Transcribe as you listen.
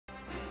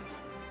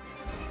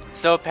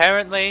So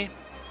apparently,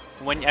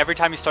 every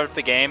time you start up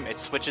the game, it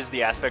switches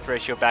the aspect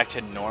ratio back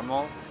to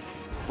normal,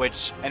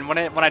 and when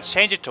I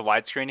change it to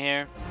widescreen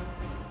here,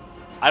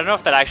 I don't know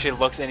if that actually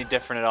looks any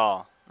different at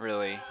all,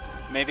 really.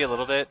 Maybe a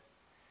little bit,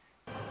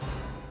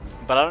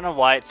 but I don't know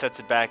why it sets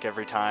it back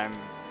every time.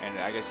 And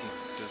I guess you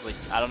just like,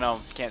 I don't know,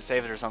 can't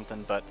save it or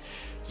something. But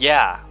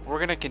yeah, we're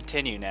gonna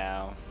continue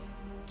now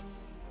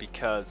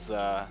because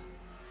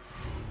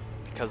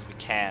we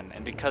can,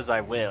 and because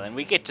I will, and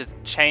we get to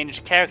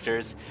change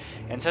characters.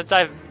 And since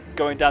I'm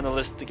going down the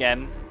list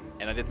again,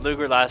 and I did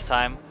Luger last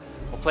time,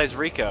 we'll play as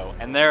Rico.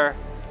 And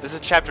this is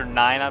chapter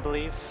 9, I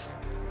believe,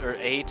 or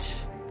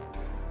 8.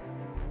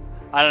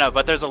 I don't know,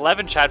 but there's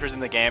 11 chapters in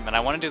the game, and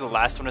I want to do the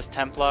last one as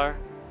Templar.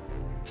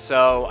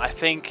 So I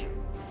think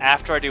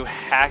after I do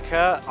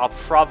Haka, I'll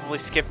probably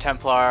skip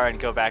Templar and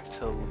go back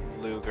to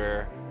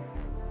Luger.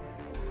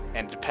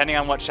 And depending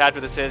on what chapter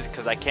this is,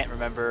 because I can't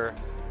remember,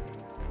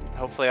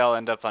 hopefully I'll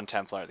end up on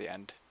Templar at the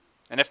end.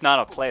 And if not,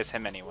 I'll play as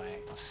him anyway.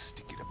 I'll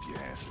stick it up your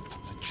ass and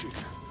pull the trigger.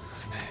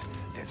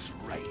 That's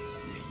right.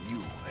 Yeah,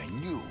 you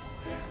and you.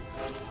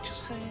 What you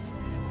say?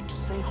 What you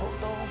say,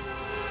 hold on?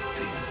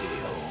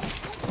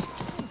 Vendeo.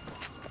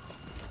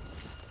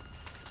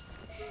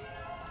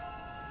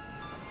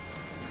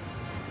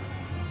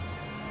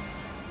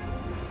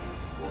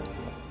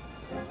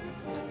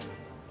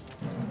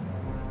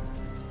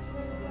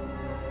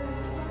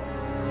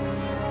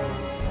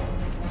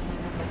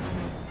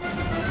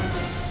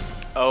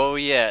 Oh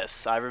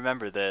yes, I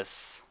remember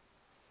this.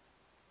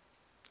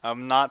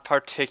 I'm not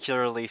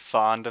particularly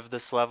fond of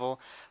this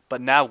level,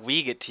 but now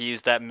we get to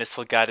use that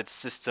missile-guided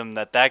system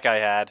that guy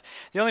had.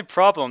 The only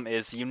problem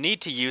is you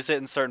need to use it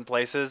in certain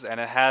places, and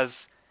it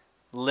has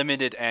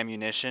limited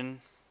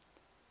ammunition.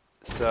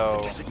 So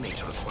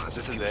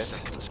this is it.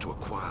 Seconds to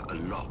acquire a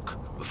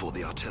lock before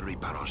the artillery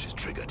barrage is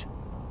triggered.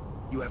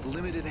 You have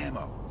limited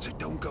ammo, so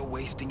don't go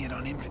wasting it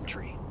on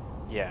infantry.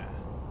 Yeah.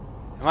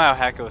 Wow,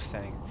 Hako was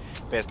standing.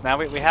 But yes, now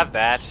we have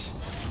that,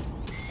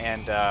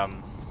 and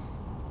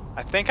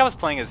I think I was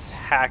playing as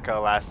Haka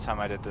last time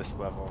I did this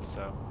level,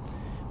 so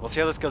we'll see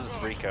how this goes as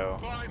Rico.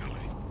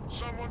 Finally,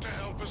 someone to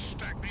help us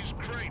stack these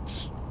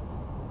crates.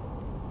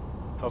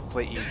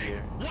 Hopefully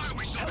easier. Why are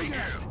we stopping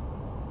here?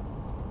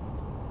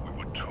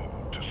 We were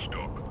told to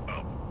stock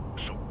up,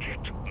 so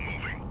get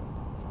moving.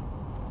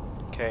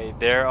 Okay,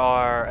 there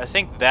are, I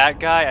think that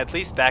guy, at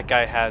least that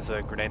guy has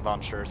a grenade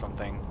launcher or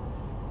something.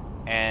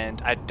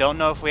 And I don't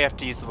know if we have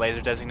to use the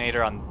laser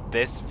designator on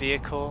this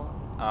vehicle.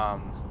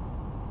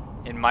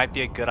 It might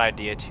be a good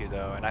idea to,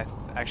 though. And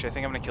actually, I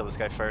think I'm gonna kill this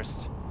guy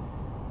first.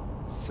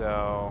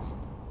 So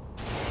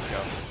let's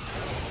go.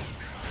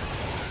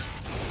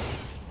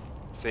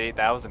 See,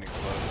 that was an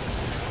explosion,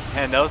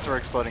 and those were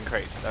exploding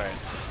crates. All right.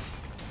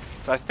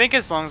 So I think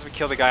as long as we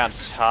kill the guy on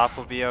top,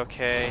 we'll be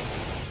okay.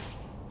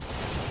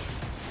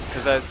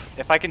 Because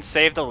if I can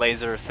save the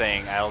laser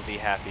thing, I'll be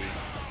happy.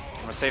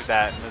 I'm gonna save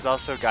that. And there's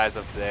also guys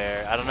up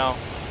there. I don't know.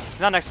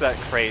 He's not next to that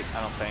crate,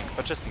 I don't think,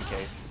 but just in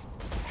case.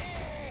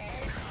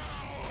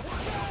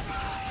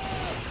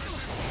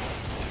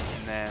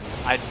 And then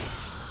I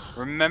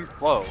remember.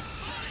 Whoa.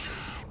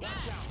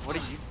 What are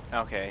you?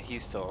 Okay,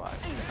 he's still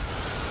alive.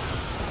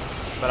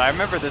 But I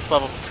remember this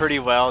level pretty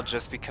well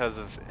just because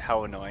of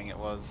how annoying it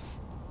was.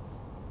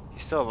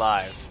 He's still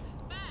alive.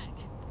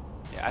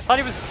 Yeah, I thought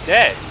he was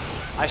dead.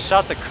 I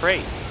shot the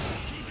crates.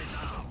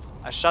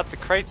 I shot the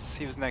crates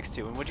he was next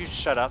to. And would you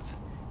shut up?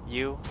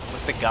 You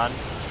with the gun?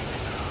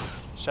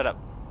 Shut up.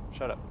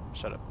 Shut up.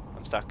 Shut up.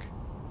 I'm stuck.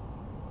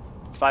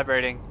 It's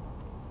vibrating.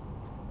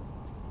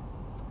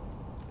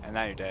 And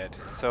now you're dead.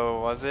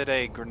 So was it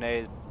a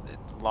grenade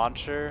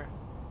launcher?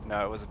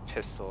 No, it was a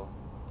pistol.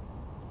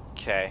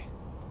 Okay.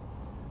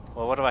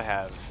 Well, what do I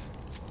have?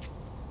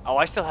 Oh,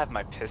 I still have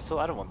my pistol?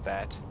 I don't want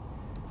that.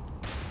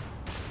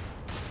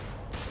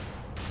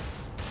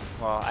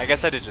 Well, I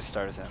guess I did just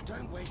start as him.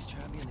 Don't waste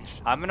your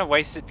ammunition. I'm gonna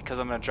waste it because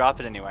I'm gonna drop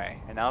it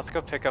anyway. And now let's go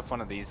pick up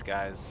one of these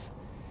guys.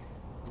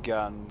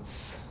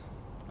 Guns.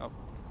 Oh.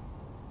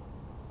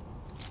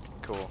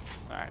 Cool.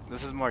 Alright,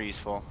 this is more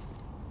useful.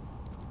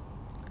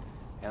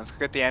 And let's go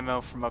get the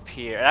ammo from up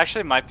here. It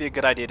actually might be a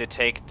good idea to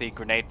take the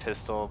grenade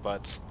pistol,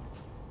 but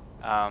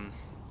I'm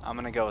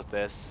gonna go with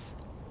this.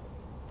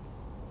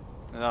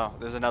 No,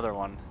 there's another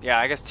one. Yeah,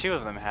 I guess two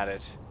of them had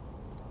it.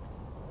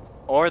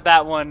 Or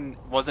that one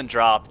wasn't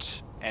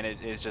dropped and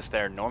it is just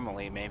there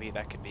normally. Maybe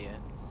that could be it.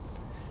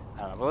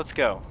 I don't know, but let's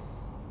go.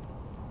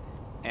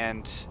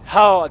 And,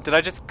 oh, did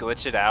I just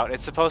glitch it out?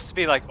 It's supposed to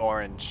be like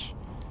orange.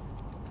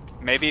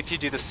 Maybe if you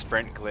do the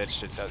sprint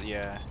glitch, it does.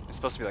 Yeah, it's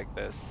supposed to be like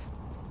this.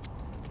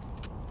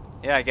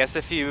 Yeah, I guess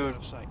if you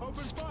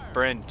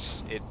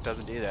sprint, it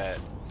doesn't do that.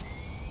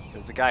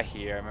 There's a guy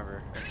here, I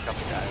remember. There's a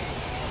couple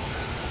guys.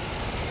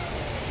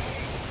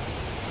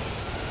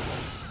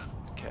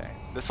 Okay,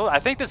 I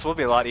think this will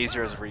be a lot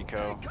easier as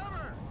Rico.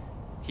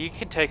 He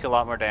can take a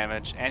lot more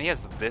damage, and he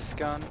has this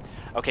gun.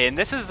 Okay, and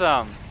this is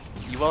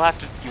you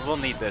will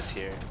need this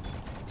here.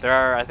 There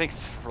are, I think,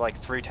 like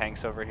 3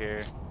 tanks over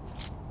here,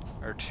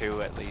 or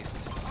 2 at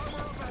least.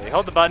 Okay,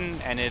 hold the button,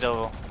 and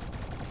it'll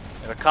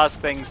It'll cause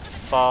things to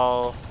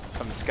fall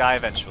from the sky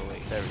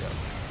eventually. There we go.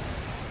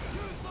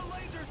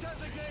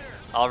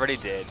 Already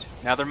did.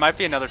 Now there might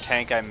be another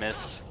tank I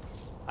missed.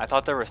 I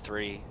thought there were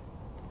 3.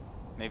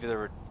 Maybe there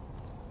were...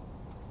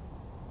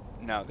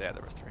 No, yeah,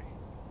 there were 3.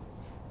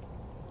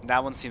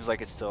 That one seems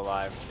like it's still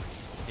alive.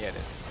 Yeah, it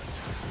is.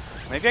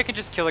 Maybe I can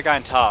just kill the guy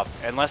on top,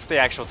 unless the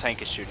actual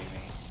tank is shooting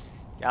me.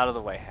 Get out of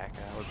the way,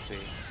 Hacker. Let's see.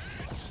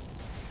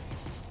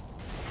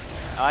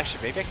 Oh,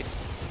 actually, maybe I could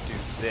do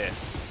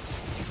this.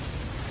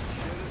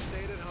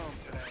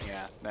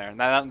 Yeah, there.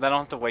 I don't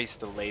have to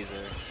waste the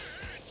laser.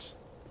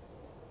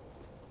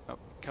 Oh,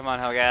 come on,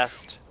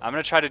 Helgast. I'm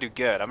gonna try to do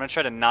good. I'm gonna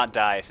try to not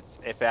die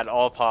if at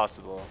all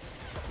possible.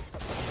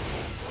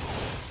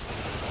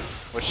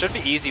 Which should be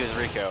easy with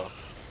Rico,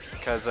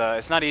 because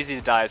it's not easy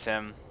to die as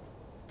him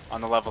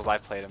on the levels I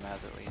played him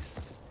as, at least.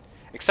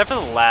 Except for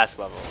the last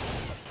level.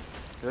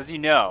 As you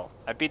know,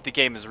 I beat the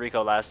game as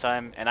Rico last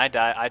time, and I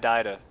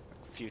died a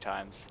few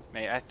times.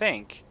 I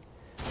think.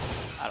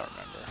 I don't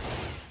remember.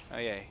 Oh,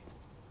 yay.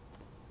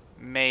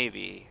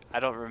 Maybe. I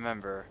don't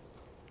remember.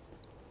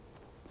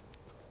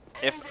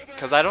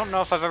 Because I don't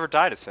know if I've ever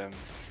died as him.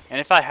 And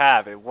if I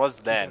have, it was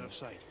then.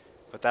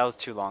 But that was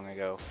too long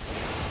ago.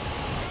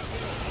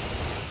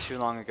 Too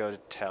long ago to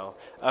tell.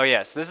 Oh,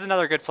 yes. This is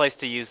another good place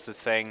to use the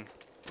thing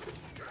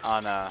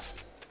on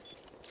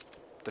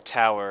the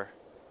tower.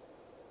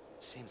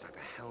 Seems like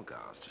the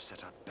Helghast have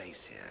set up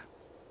base here.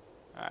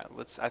 Alright,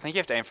 I think you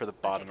have to aim for the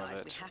bottom okay,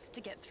 guys, of it. We have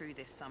to get through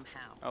this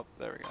somehow. Oh,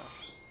 there we go.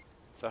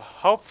 So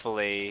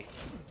hopefully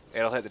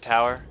it'll hit the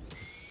tower.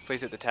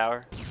 Please hit the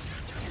tower.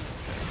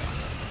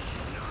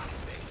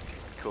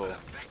 Cool.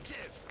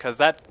 Because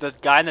the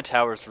guy in the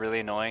tower is really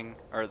annoying.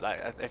 Or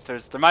if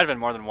there might have been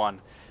more than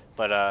one,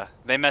 but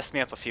they messed me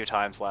up a few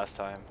times last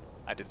time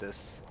I did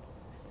this.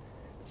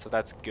 So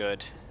that's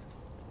good.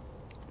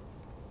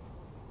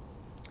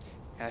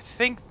 And I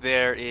think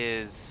there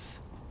is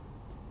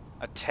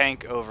a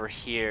tank over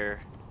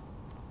here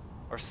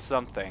or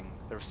something.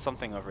 There was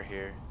something over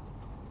here.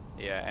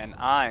 Yeah, and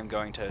I'm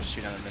going to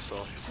shoot another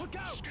missile.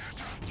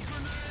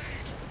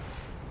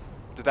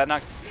 Did that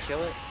not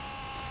kill it?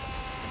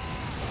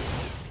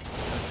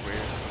 That's weird.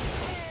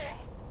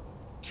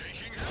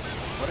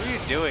 What are you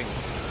doing?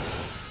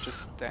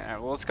 Just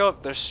stand. Well, let's go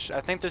up. I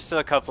think there's still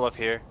a couple up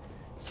here,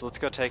 so let's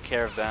go take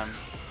care of them.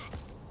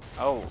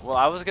 Oh, well,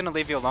 I was gonna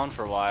leave you alone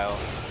for a while,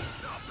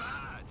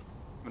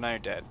 but now you're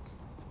dead.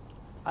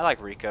 I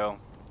like Rico.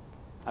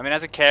 I mean,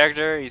 as a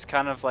character, he's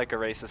kind of like a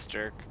racist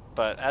jerk,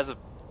 but as a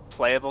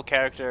playable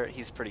character,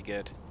 he's pretty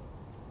good.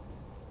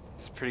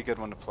 He's a pretty good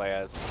one to play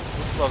as.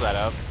 Let's blow that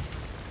up,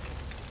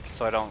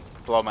 so I don't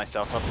blow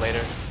myself up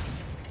later.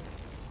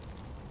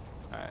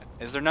 Alright,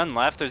 is there none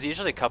left? There's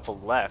usually a couple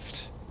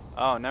left.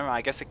 Oh, never mind,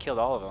 I guess it killed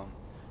all of them.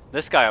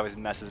 This guy always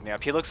messes me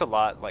up. He looks a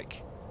lot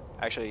like...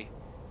 Actually,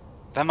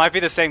 that might be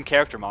the same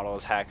character model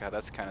as Haka.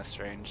 That's kind of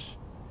strange.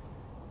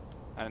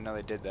 I didn't know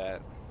they did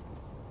that.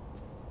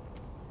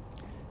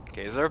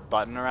 Okay, is there a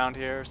button around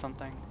here or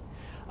something?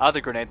 Oh,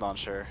 the grenade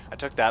launcher. I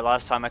took that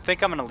last time. I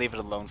think I'm going to leave it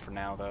alone for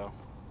now, though.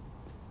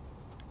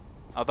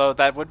 Although,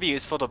 that would be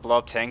useful to blow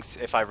up tanks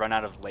if I run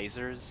out of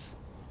lasers.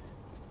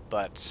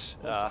 But,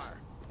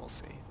 we'll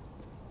see.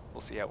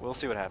 We'll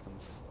see what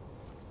happens.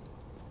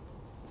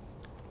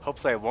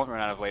 Hopefully I won't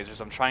run out of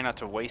lasers. I'm trying not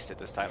to waste it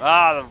this time.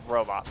 Ah, the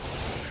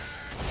robots.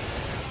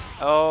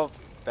 Oh,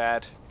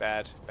 bad.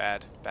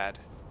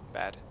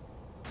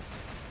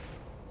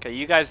 Okay,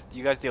 you guys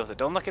deal with it.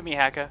 Don't look at me,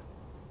 Haka.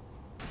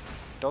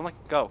 Don't look.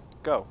 Go.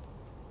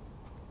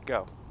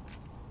 Alright,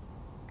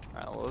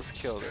 well, let's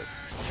kill this.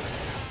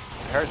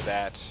 I heard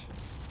that.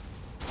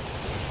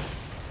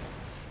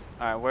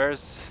 Alright,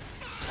 where's...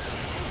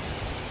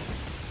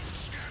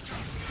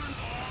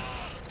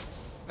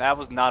 That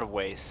was not a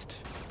waste.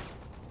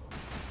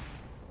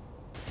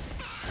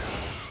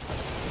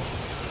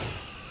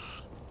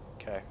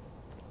 Okay.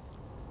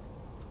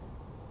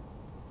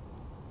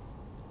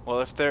 Well,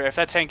 if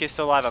that tank is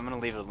still alive, I'm gonna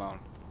leave it alone.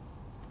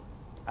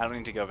 I don't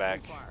need to go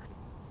back.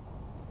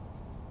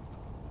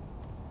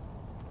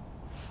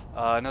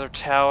 Another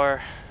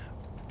tower.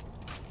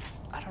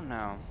 I don't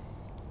know.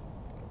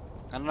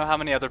 I don't know how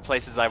many other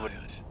places I would...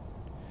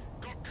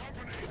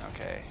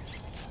 Okay.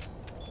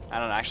 I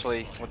don't know,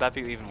 actually, would that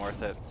be even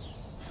worth it?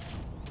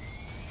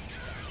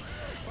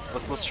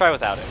 Let's try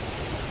without it.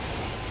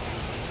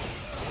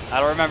 I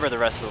don't remember the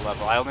rest of the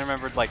level. I only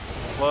remembered, like,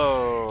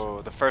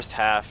 whoa, the first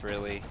half,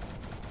 really.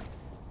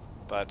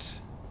 But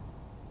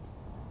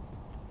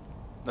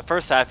the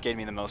first half gave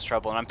me the most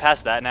trouble, and I'm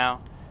past that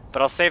now.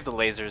 But I'll save the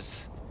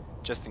lasers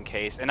just in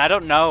case. And I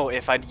don't know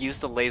if I'd use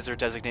the laser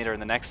designator in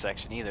the next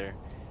section either.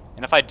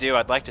 And if I do,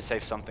 I'd like to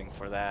save something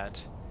for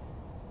that.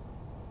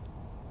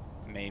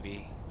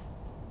 Maybe.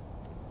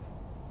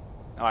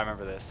 Oh, I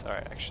remember this.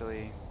 Alright,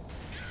 actually...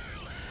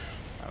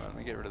 Alright, let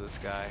me get rid of this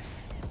guy.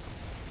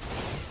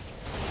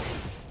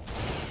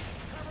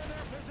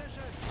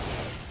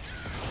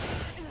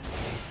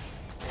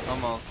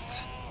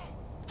 Almost.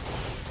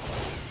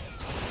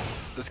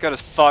 This gun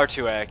is far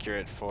too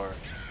accurate for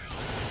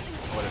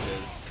what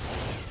it is.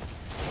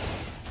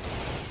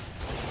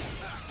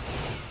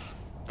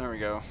 we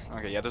go.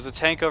 Okay, yeah, there's a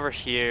tank over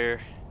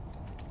here.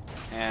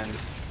 And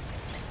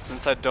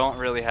since I don't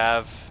really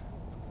have...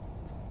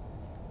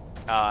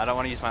 I don't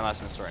want to use my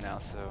last missile right now,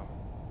 so...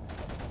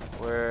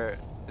 Where...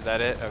 Is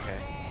that it? Okay.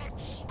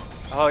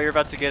 Oh, you're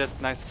about to get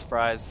a nice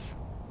surprise.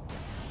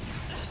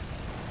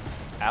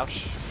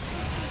 Ouch.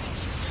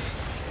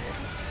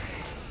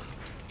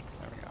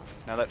 There we go.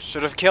 Now that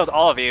should have killed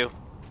all of you.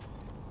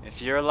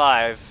 If you're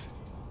alive,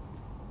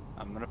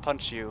 I'm gonna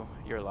punch you.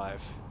 You're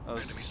alive.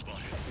 There's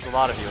a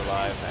lot of you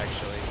alive,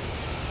 actually.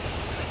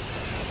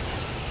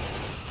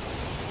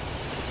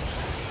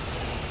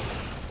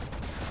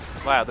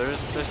 Wow,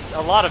 there's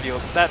a lot of you.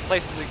 That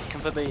place is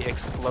completely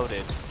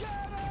exploded.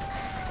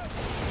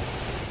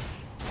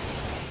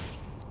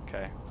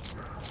 Okay.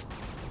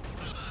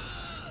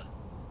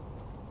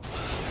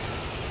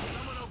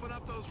 Someone open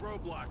up those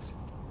roadblocks.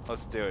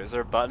 Let's do it. Is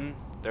there a button?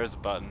 There's a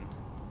button.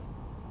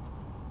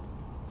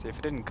 See, if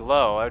it didn't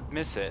glow, I'd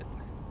miss it.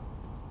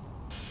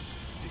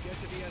 To get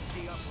to the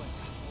SD uplink,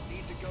 we'll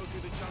need to go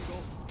through the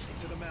jungle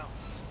into the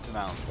mountains. The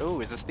mountains.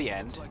 Ooh, is this the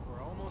end? Looks like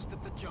we're almost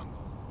at the jungle.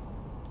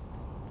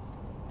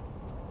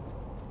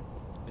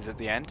 Is it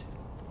the end?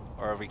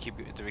 Or do we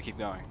keep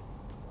going?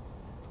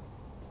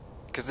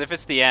 Because if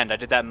it's the end, I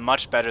did that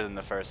much better than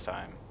the first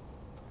time.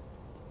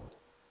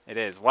 It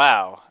is.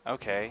 Wow.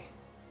 Okay.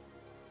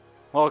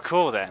 Well,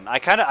 cool then. I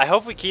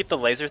hope we keep the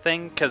laser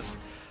thing, because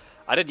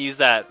I didn't use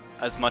that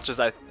as much as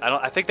I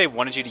think they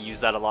wanted you to use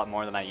that a lot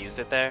more than I used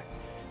it there.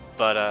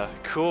 But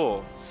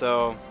cool.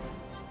 So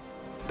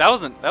that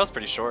was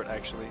pretty short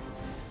actually.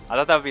 I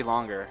thought that would be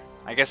longer.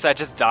 I guess I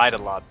just died a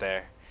lot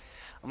there.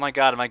 Oh my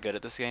god, am I good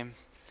at this game?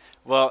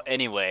 Well,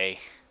 anyway,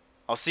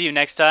 I'll see you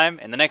next time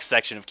in the next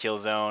section of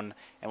Killzone,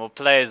 and we'll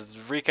play as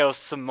Rico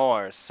some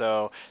more.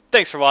 So,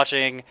 thanks for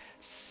watching.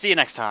 See you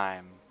next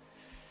time.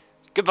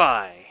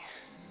 Goodbye.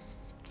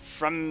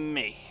 From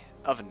me,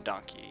 Oven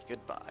Donkey.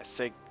 Goodbye.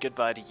 Say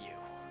goodbye to you.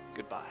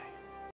 Goodbye.